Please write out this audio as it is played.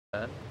I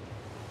want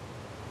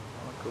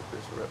to cook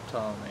this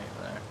reptile meat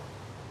there.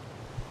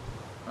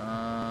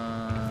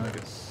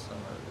 Get some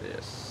of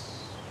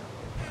this.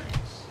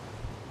 Thanks.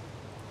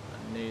 I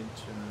need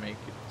to make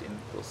it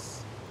into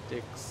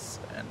sticks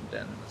and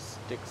then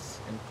sticks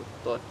into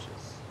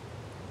torches.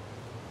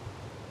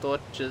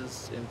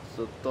 Torches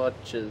into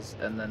torches,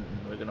 and then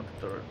we're gonna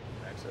put the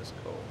excess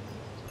coal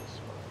into this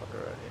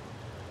motherfucker right here.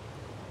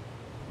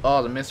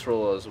 Oh, the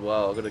mithril as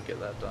well. I gotta get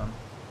that done.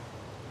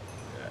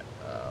 Okay,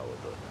 we'll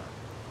do it now.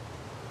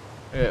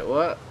 Okay,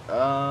 what?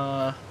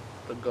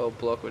 The gold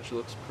block, which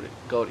looks pretty.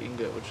 Gold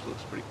ingot, which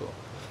looks pretty cool.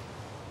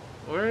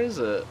 Where is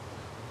it?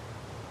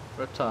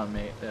 Reptile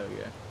meat. There we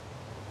go.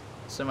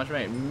 So much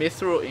meat.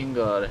 Mithril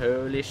ingot.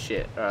 Holy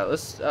shit. Alright,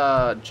 let's,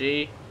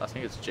 G. I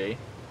think it's G.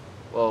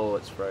 Whoa,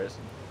 it's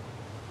frozen.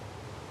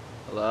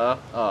 Hello?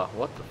 Oh,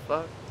 what the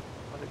fuck?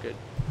 What a good.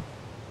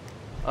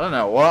 I don't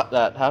know what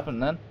that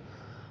happened then.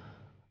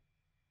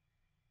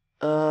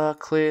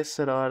 Clear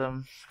set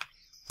item.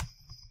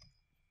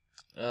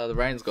 The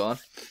rain's gone.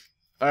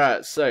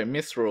 Alright, so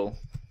mithril.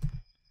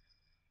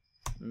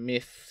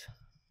 Myth.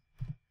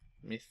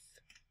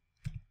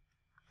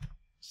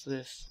 What's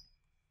this?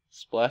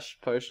 Splash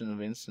potion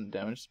of instant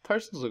damage.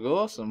 Potions look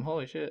awesome,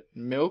 holy shit.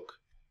 Milk.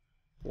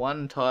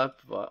 One type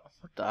of.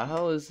 What the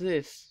hell is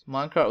this?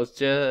 Minecraft was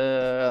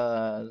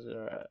just.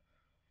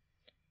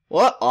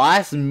 What?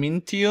 Ice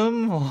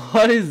mintium?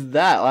 What is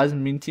that? Ice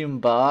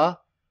mintium bar?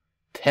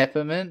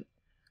 Peppermint?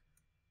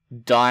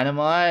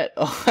 Dynamite?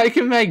 Oh, I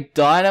can make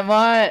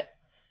dynamite?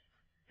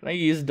 Can I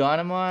use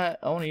dynamite?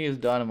 I want to use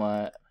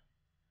dynamite.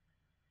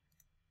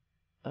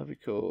 That'd be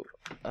cool.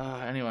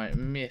 Anyway,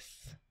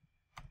 myth.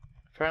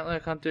 Apparently I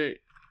can't do.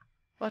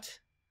 What?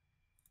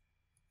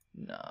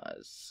 Nah,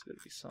 there's gotta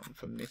be something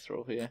for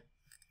mithril here.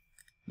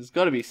 There's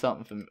gotta be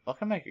something for. I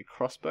can make a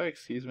crossbow,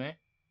 excuse me.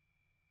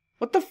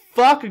 What the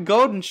fuck? A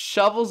golden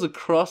shovel's a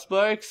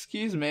crossbow?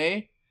 Excuse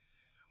me.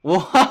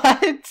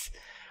 What?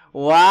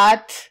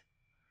 What?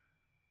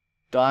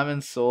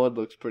 Diamond sword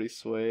looks pretty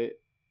sweet.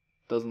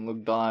 Doesn't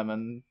look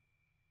diamond.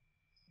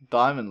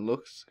 Diamond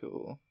looks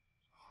cool.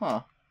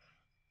 Huh.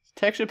 This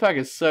texture pack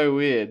is so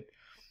weird.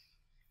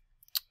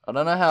 I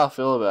don't know how I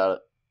feel about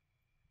it.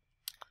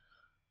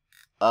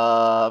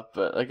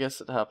 But I guess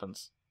it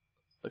happens.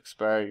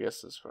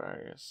 Asparagus. What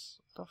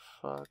the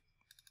fuck?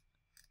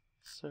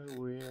 So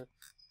weird.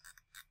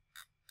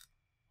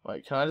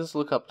 Wait, can I just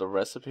look up the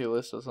recipe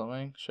list or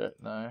something? Sure,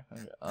 no.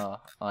 Okay.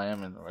 I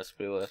am in the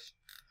recipe list.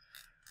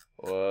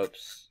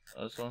 Whoops.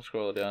 I just want to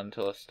scroll down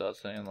until I start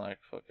seeing like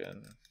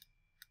fucking.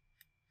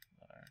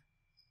 No.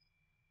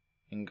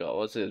 Ingot.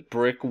 What's this?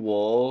 Brick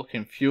wall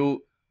can fuel.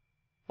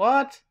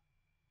 What?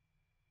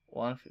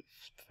 1%.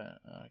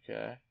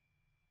 Okay.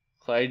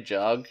 Clay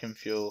jug can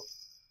fuel.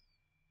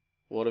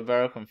 Water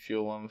barrel can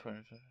fuel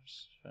 1.5.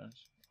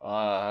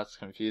 Ah, that's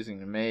confusing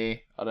to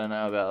me. I don't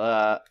know about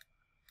that.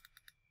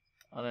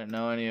 I don't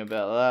know any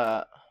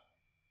about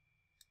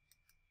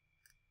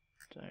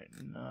that.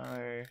 Don't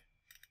know.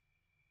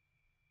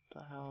 What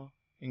the hell?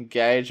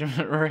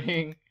 Engagement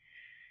ring.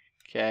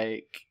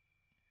 Cake.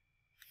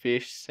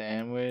 Fish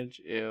sandwich.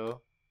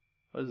 Ew.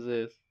 What is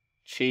this?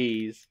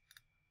 Cheese.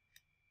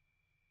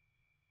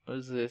 What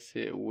is this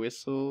here?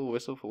 Whistle?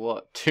 Whistle for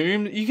what?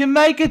 Tomb? You can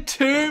make a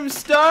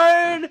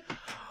tombstone?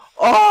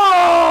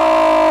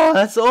 Oh!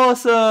 That's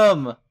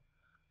awesome! You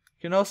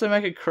can also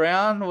make a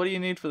crown. What do you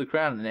need for the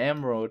crown? An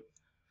emerald.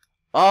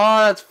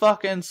 Oh, that's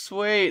fucking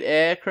sweet.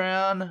 Air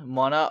crown.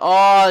 Monarch.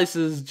 Oh, this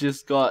has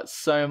just got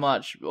so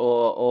much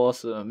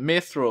awesome.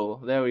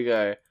 Mithril. There we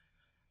go.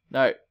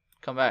 No.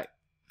 Come back.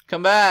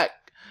 Come back!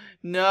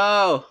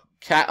 No!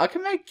 I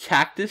can make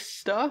cactus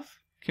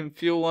stuff? Can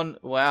fuel one.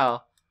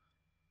 Wow.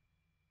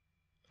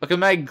 I can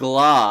make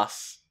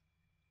glass.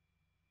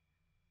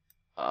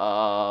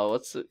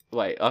 What's it?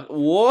 Wait,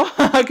 what?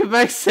 I can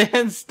make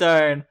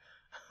sandstone.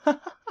 This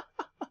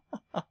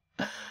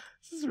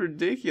is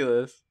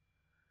ridiculous.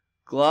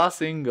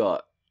 Glass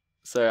ingot.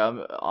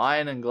 So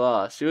iron and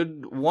glass. You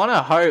would want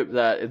to hope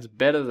that it's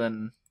better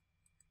than.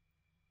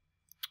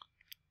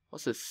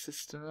 What's this?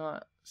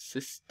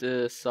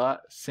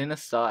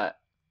 Cinesite.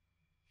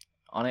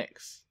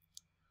 Onyx.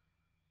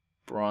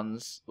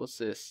 Bronze. What's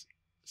this?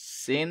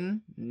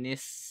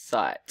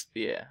 Sinisite.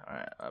 Yeah,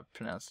 alright, I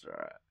pronounced it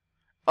alright.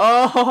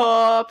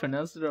 Oh, I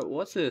pronounced it right.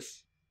 What's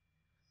this?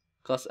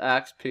 Cost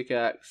axe,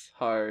 pickaxe,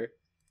 hoe.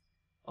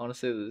 I want to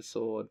see the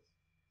sword.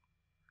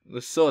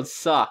 The sword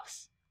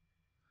sucks.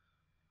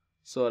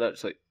 Sword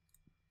actually.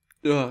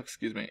 Oh,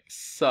 excuse me.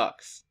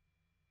 Sucks.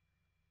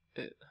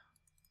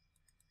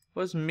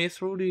 What does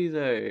mithril do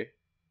though?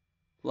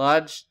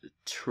 Large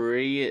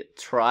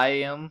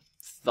trium.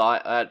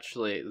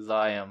 Actually,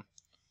 Thyrium.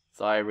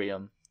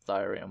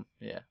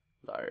 Yeah,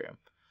 Thyrium.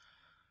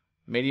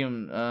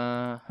 Medium,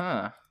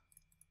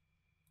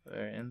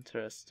 very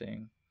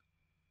interesting.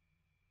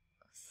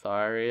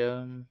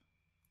 Thyrium. You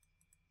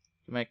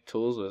can make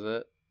tools with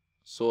it.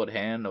 Sword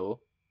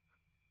handle.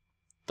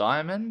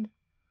 Diamond?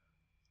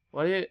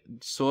 What are you?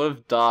 Sword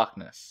of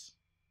darkness.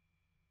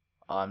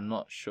 I'm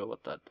not sure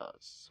what that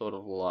does. Sword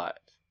of light.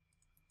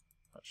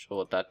 Not sure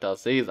what that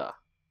does either.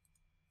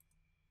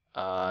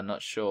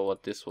 Not sure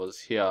what this was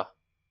here.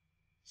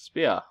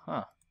 Spear,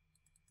 huh?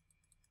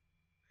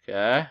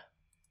 Okay.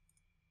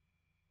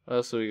 What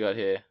else have we got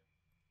here?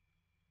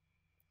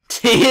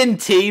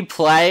 TNT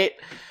plate?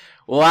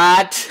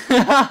 What?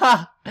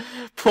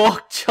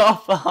 Pork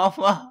chop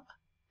armor?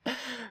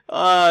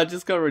 Oh, it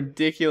just got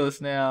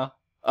ridiculous now.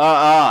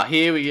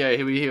 Here we go.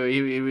 Here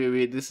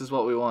we. This is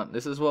what we want.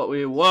 This is what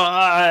we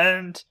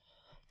want.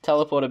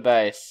 Teleporter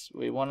base.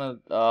 We want to.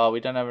 Oh, we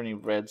don't have any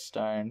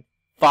redstone.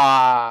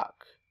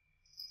 Fuck.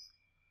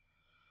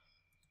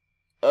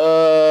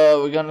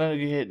 We're gonna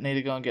need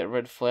to go and get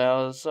red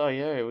flowers. Oh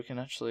yeah, we can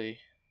actually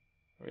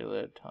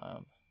reload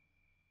time.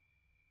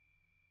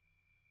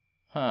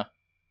 Huh.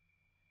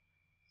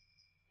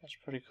 That's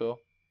pretty cool.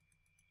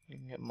 You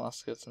can get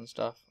muskets and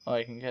stuff. Oh,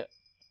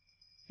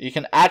 you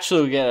can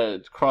actually get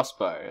a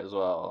crossbow as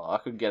well. I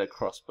could get a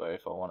crossbow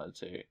if I wanted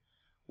to.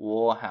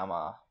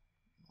 Warhammer.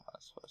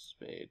 That's for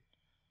speed.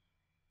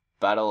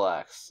 Battle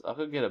axe. I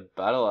could get a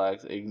battle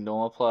axe.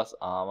 Ignore plus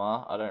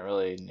armor. I don't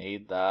really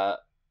need that.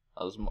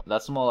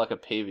 That's more like a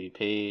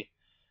PvP,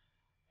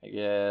 I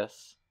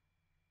guess.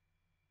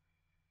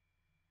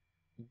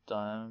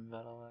 Diamond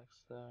battle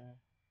axe though.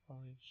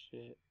 Holy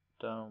shit.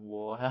 Diamond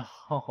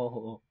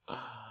warhammer.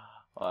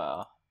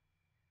 Wow.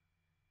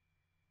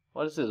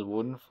 What is this?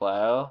 Wooden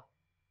flower?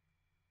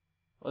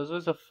 What is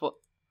this?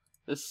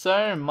 There's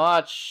so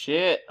much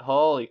shit.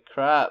 Holy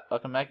crap. I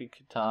can make a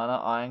katana.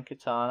 Iron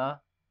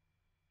katana.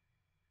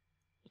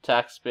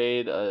 Attack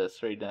speed,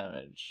 3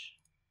 damage.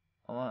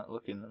 I'm not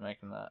looking at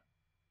making that.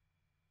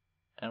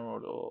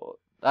 Emerald ore.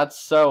 That's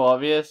so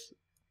obvious.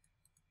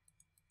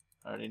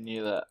 I already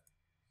knew that.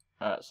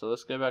 Alright, so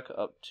let's go back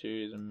up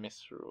to the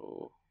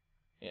mithril.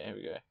 Yeah, here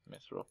we go.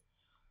 Mithril.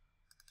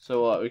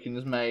 So what? We can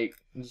just make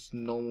just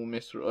normal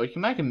mithril. Oh, you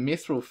can make a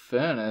mithril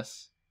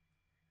furnace.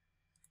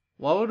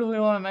 Why would we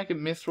want to make a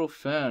mithril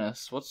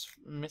furnace? What's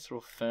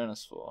mithril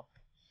furnace for?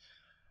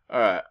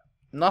 Alright.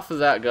 Enough of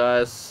that,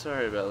 guys.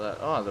 Sorry about that.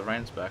 Oh, the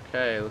rain's back.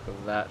 Hey, look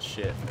at that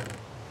shit.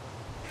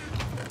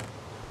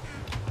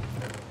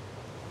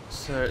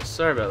 So,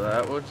 sorry about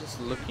that. We're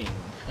just looking.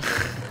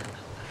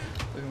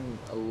 Looking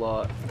a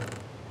lot.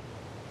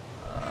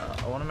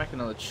 I want to make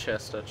another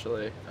chest,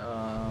 actually.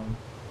 Yeah.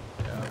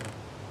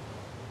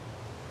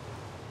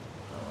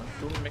 I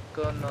want to make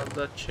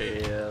another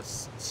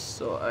chest.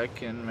 So I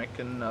can make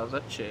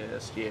another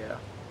chest. Yeah.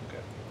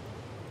 Okay.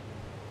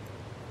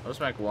 I'll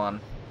just make one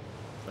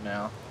for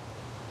now.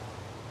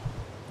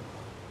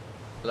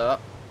 Look.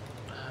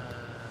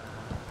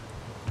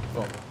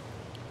 Boom.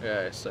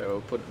 Okay, so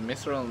we'll put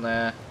mithril in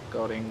there,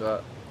 gold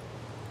ingot,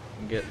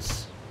 and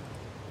gets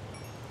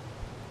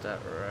that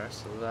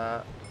rest of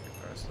that,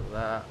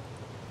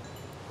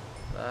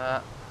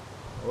 that.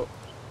 Oh.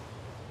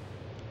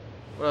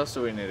 What else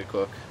do we need to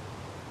cook?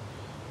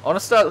 I want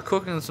to start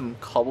cooking some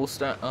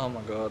cobblestone. Oh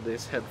my god,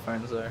 these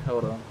headphones though.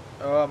 Hold on.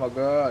 Oh my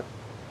god.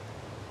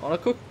 I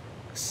want to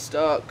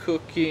start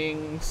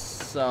cooking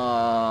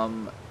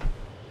some.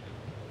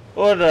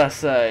 What did I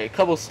say?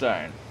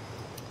 Cobblestone.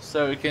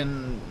 So we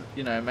can,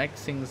 you know, make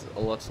things a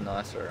lot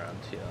nicer around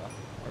here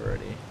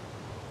already.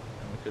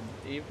 And we could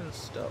even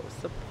start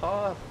with the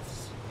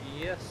paths.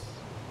 Yes.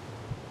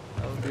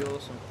 That would be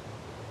awesome.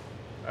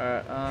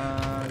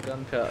 Alright,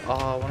 gunpowder. Oh,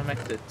 I want to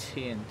make the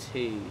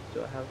TNT.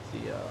 Do I have the,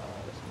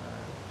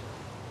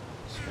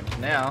 no.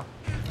 Now.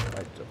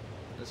 Wait,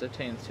 is there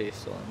TNT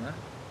still in there?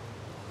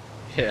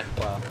 Yeah,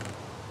 wow.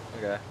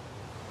 Okay.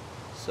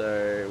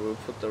 So, we'll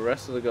put the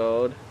rest of the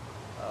gold.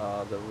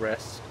 The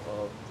rest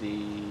of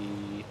the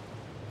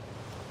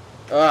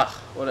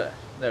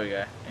there we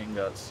go,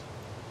 ingots.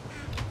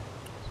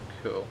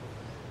 Cool.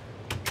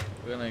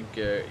 We're gonna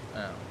go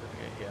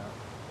here.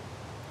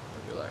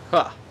 We'll be like,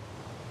 ha!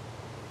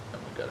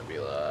 And we're gonna be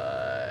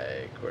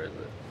like, where is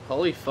it?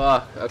 Holy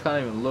fuck, I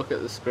can't even look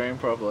at the screen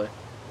properly.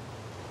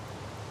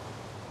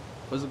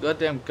 Where's the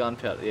goddamn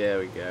gunpowder? There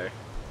we go.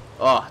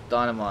 Oh,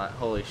 dynamite,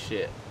 holy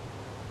shit.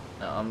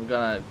 Now I'm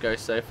gonna go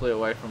safely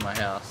away from my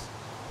house.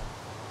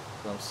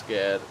 I'm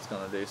scared it's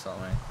gonna do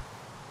something.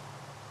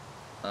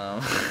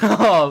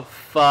 Oh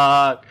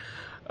fuck.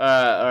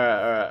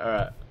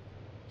 Alright.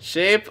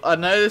 Sheep, I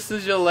know this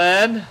is your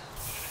land.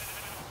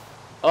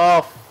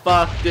 Oh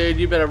fuck, dude,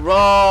 you better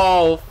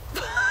roll.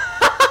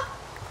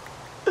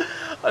 I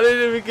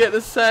didn't even get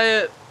to say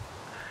it.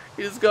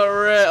 He just got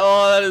red.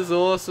 Oh, that is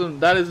awesome.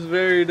 That is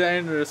very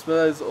dangerous, but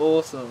that is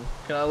awesome.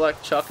 Can I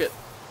like chuck it?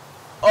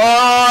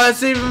 Oh,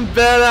 that's even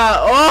better.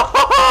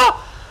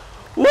 Oh,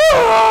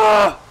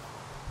 woo!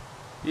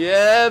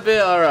 Yeah,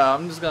 but alright,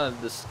 I'm just gonna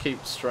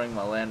keep destroying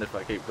my land if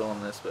I keep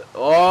doing this, but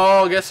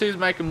oh, guess who's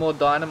making more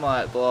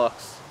dynamite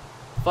blocks?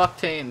 Fuck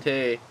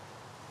TNT.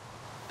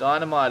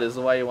 Dynamite is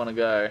the way you wanna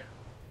go.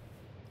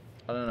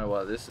 I don't know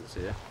why this is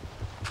here.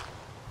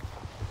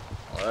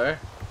 Hello?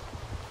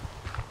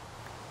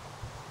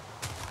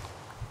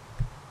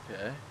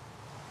 Okay.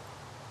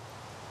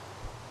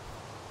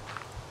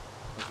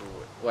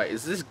 Wait,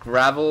 is this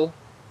gravel?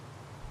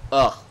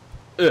 Ugh.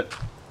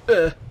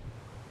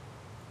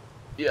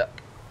 Yeah.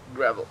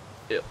 Gravel.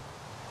 Yep.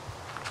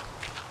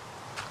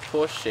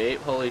 poor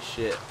sheep. Holy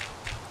shit.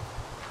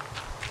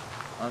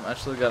 I'm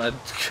actually gonna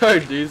go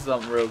do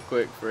something real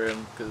quick for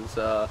him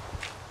because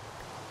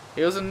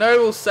he was a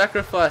noble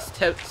sacrifice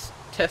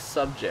test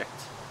subject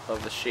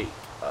of the sheep.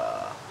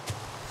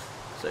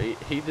 So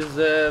he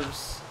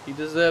deserves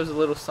a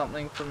little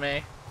something from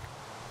me,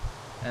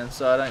 and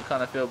so I don't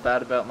kind of feel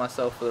bad about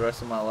myself for the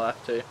rest of my life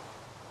too.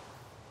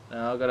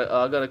 Now I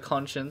got a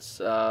conscience,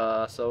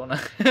 so I wanna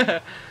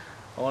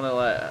I wanna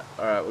like,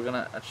 all right, we're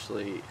gonna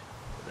actually, we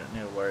don't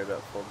need to worry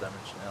about fall damage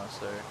now.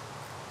 So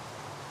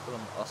put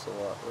on the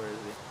ocelot. Where is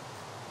he?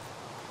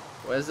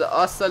 Where's the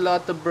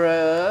ocelot,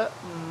 bruh?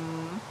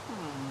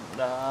 No,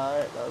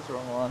 that was the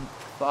wrong one.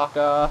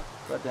 Fucker.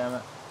 God damn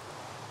it.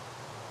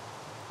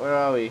 Where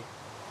are we?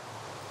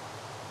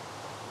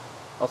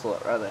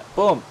 Ocelot, right there.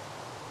 Boom!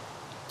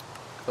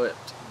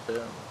 Clipped.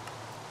 Boom.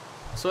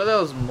 I swear there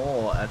was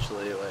more,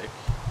 actually, like...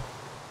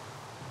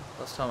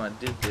 Last time I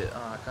did it...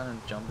 Oh, I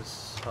can't jump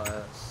as high.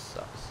 That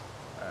sucks.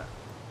 Alright.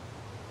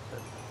 So,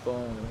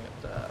 boom, we're gonna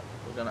get that.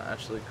 We're gonna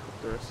actually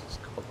cook the rest of this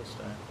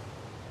cobblestone.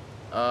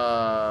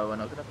 We're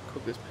not gonna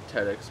cook this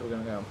potato, so we're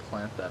gonna go and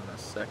plant that in a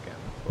second.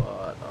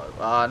 But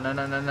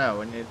no,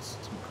 we need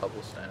some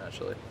cobblestone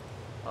actually.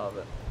 Of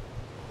it.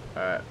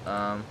 Alright,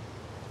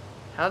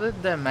 how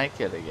did they make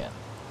it again?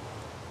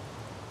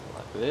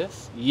 Like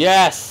this?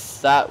 Yes!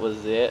 That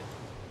was it.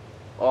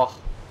 Oh,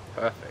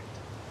 perfect.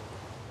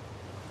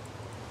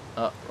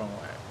 Oh, wrong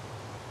way.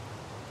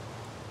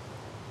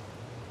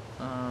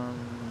 I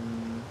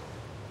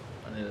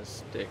need a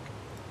stick.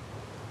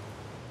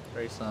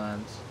 3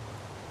 signs.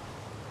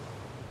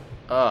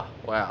 Oh,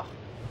 wow.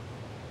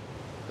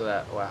 Look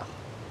at that, wow.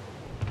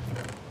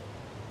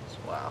 Just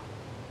wow.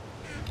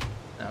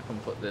 Now I can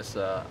put this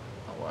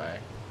away.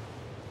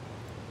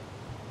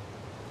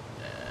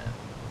 And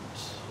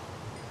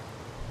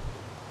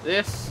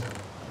this.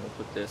 And we'll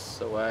put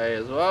this away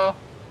as well.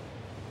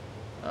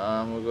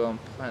 We'll go and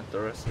plant the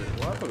rest of it.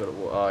 Why have I got a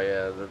wool? Oh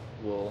yeah, the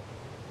wool.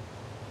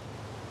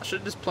 I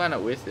should just plant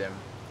it with him,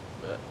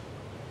 but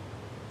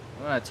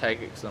I'm gonna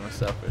take it because I'm a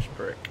selfish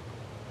prick.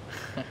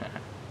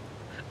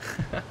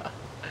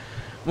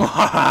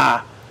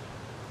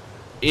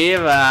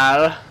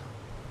 Evil.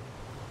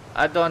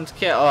 I don't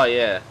care. Oh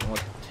yeah,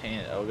 what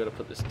I've got to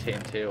put this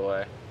TNT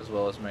away as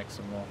well as make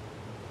some more.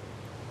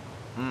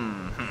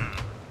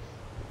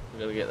 We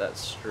gotta get that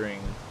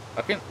string.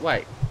 I can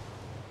wait.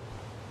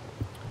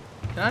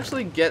 Can I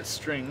actually get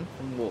string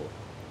from wool?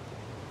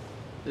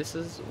 This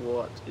is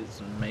what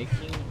is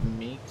making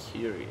me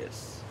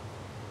curious.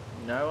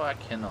 No, I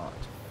cannot.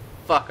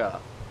 Fucker.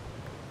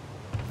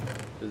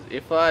 Because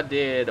if I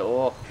did,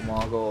 oh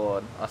my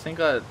god. I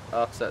think I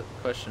asked that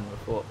question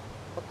before.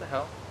 What the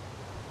hell?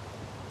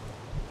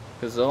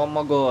 Because oh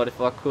my god, if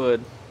I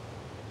could,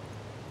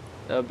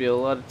 there would be a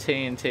lot of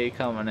TNT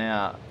coming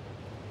out.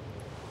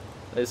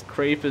 Those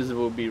creepers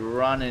will be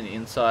running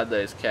inside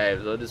those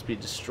caves. I'll just be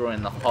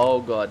destroying the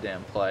whole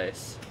goddamn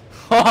place.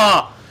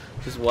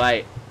 Just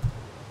wait.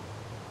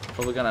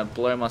 Probably gonna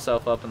blow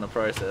myself up in the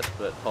process,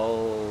 but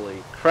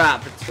holy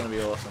crap, it's gonna be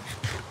awesome.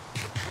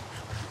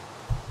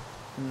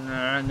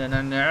 No.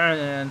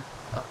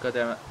 Oh, god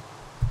damn it.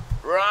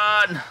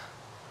 Run!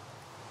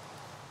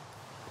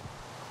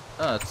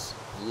 Oh, it's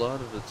a lot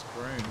of it's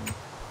green.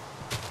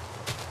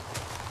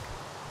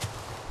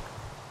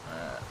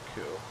 Alright,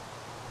 cool.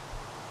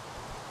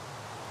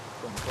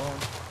 Boom, boom.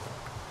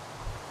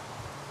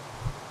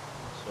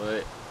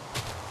 Sweet.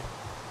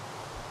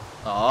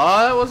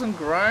 Oh, that wasn't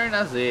grown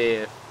as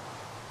if.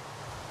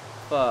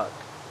 Fuck.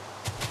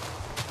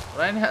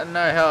 I don't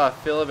know how I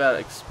feel about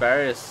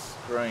asparagus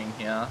growing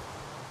here.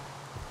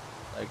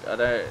 Like, I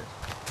don't...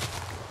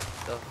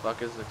 What the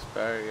fuck is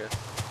asparagus?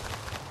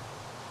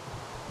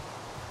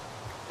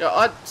 Yo,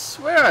 I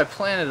swear I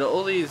planted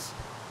all these...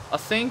 I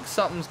think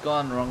something's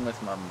gone wrong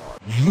with my mod.